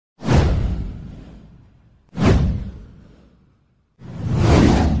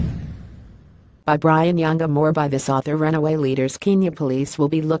by BRIAN YONGA More. By this Author Runaway leaders, Kenya Police will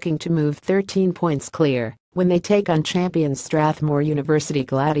be looking to move 13 points clear when they take on champions Strathmore University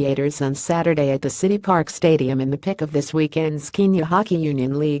Gladiators on Saturday at the City Park Stadium in the pick of this weekend's Kenya Hockey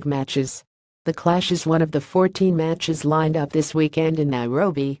Union League matches. The clash is one of the 14 matches lined up this weekend in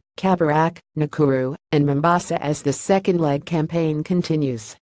Nairobi, Kabarak, Nakuru, and Mombasa as the second leg campaign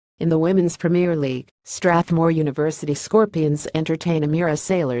continues. In the Women's Premier League, Strathmore University Scorpions entertain Amira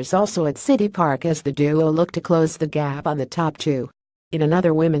Sailors also at City Park as the duo look to close the gap on the top two. In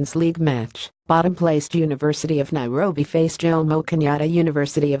another Women's League match, bottom-placed University of Nairobi face Jomo Kenyatta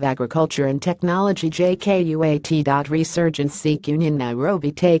University of Agriculture and Technology JKUAT. Resurgence Sikh Union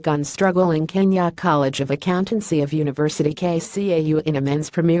Nairobi take on struggling Kenya College of Accountancy of University KCAU in a Men's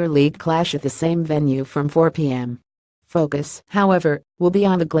Premier League clash at the same venue from 4 p.m. Focus, however, will be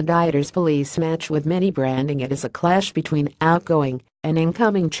on the Gladiators Police match, with many branding it as a clash between outgoing and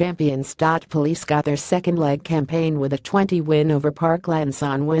incoming champions. Police got their second leg campaign with a 20 win over Parklands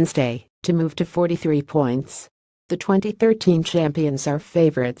on Wednesday to move to 43 points. The 2013 champions are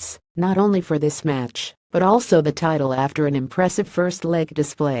favorites, not only for this match, but also the title after an impressive first leg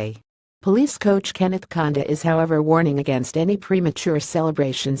display. Police coach Kenneth Konda is however warning against any premature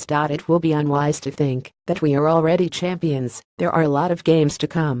celebrations. It will be unwise to think that we are already champions. There are a lot of games to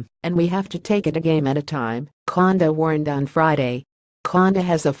come, and we have to take it a game at a time, Konda warned on Friday. Konda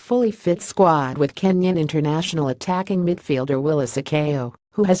has a fully fit squad with Kenyan international attacking midfielder Willis Akayo,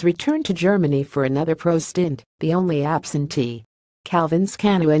 who has returned to Germany for another pro stint, the only absentee. Calvin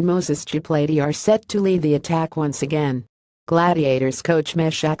Scanu and Moses Chuplady are set to lead the attack once again. Gladiators coach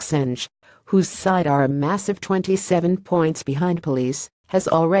Meshach Senj, whose side are a massive 27 points behind Police, has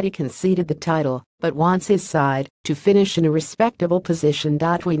already conceded the title, but wants his side to finish in a respectable position.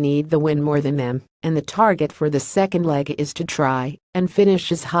 We need the win more than them, and the target for the second leg is to try and finish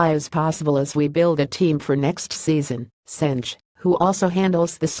as high as possible as we build a team for next season, Senj, who also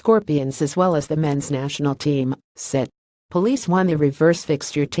handles the Scorpions as well as the men's national team, said. Police won the reverse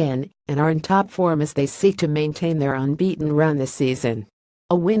fixture 10 and are in top form as they seek to maintain their unbeaten run this season.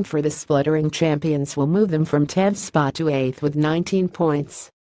 A win for the spluttering champions will move them from 10th spot to 8th with 19 points.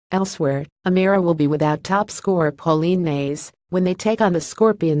 Elsewhere, Amira will be without top scorer Pauline Nays when they take on the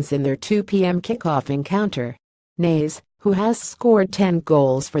Scorpions in their 2 p.m. kickoff encounter. Nays, who has scored 10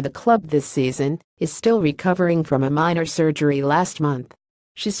 goals for the club this season, is still recovering from a minor surgery last month.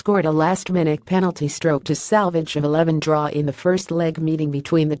 She scored a last-minute penalty stroke to salvage a 11 draw in the first leg meeting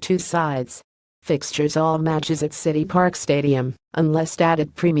between the two sides. Fixtures: all matches at City Park Stadium, unless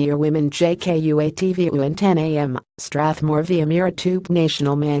stated. Premier Women JKUATVU and 10 a.m. Strathmore v Amira 2,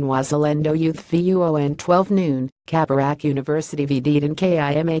 National Man Wazalendo Youth VUON 12 noon, Kabarak University v Dedan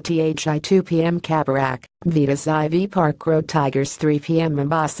KIMATHI 2 p.m. Kabarak, Vitas IV Park Road Tigers 3 p.m.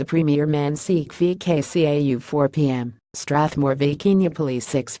 Mombasa Premier Man Sikh v KCAU 4 p.m. Strathmore v Kenya Police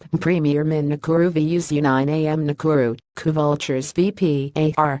 6 Premier Men Nakuru v UZU 9 a.m. Nakuru, Vultures v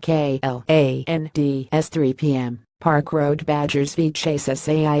PARKLANDS 3 p.m. Park Road Badgers v Chase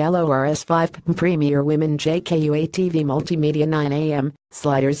SAILORS 5 Premier Women JKUATV Multimedia 9 a.m.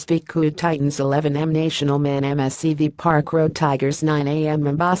 Sliders v Kud Titans 11 m. National Man MSC v Park Road Tigers 9 a.m.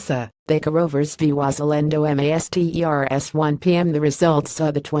 Mombasa, Thika Rovers v Wazalendo MASTERS 1 p.m. The results saw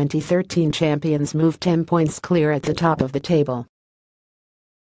the 2013 champions move 10 points clear at the top of the table.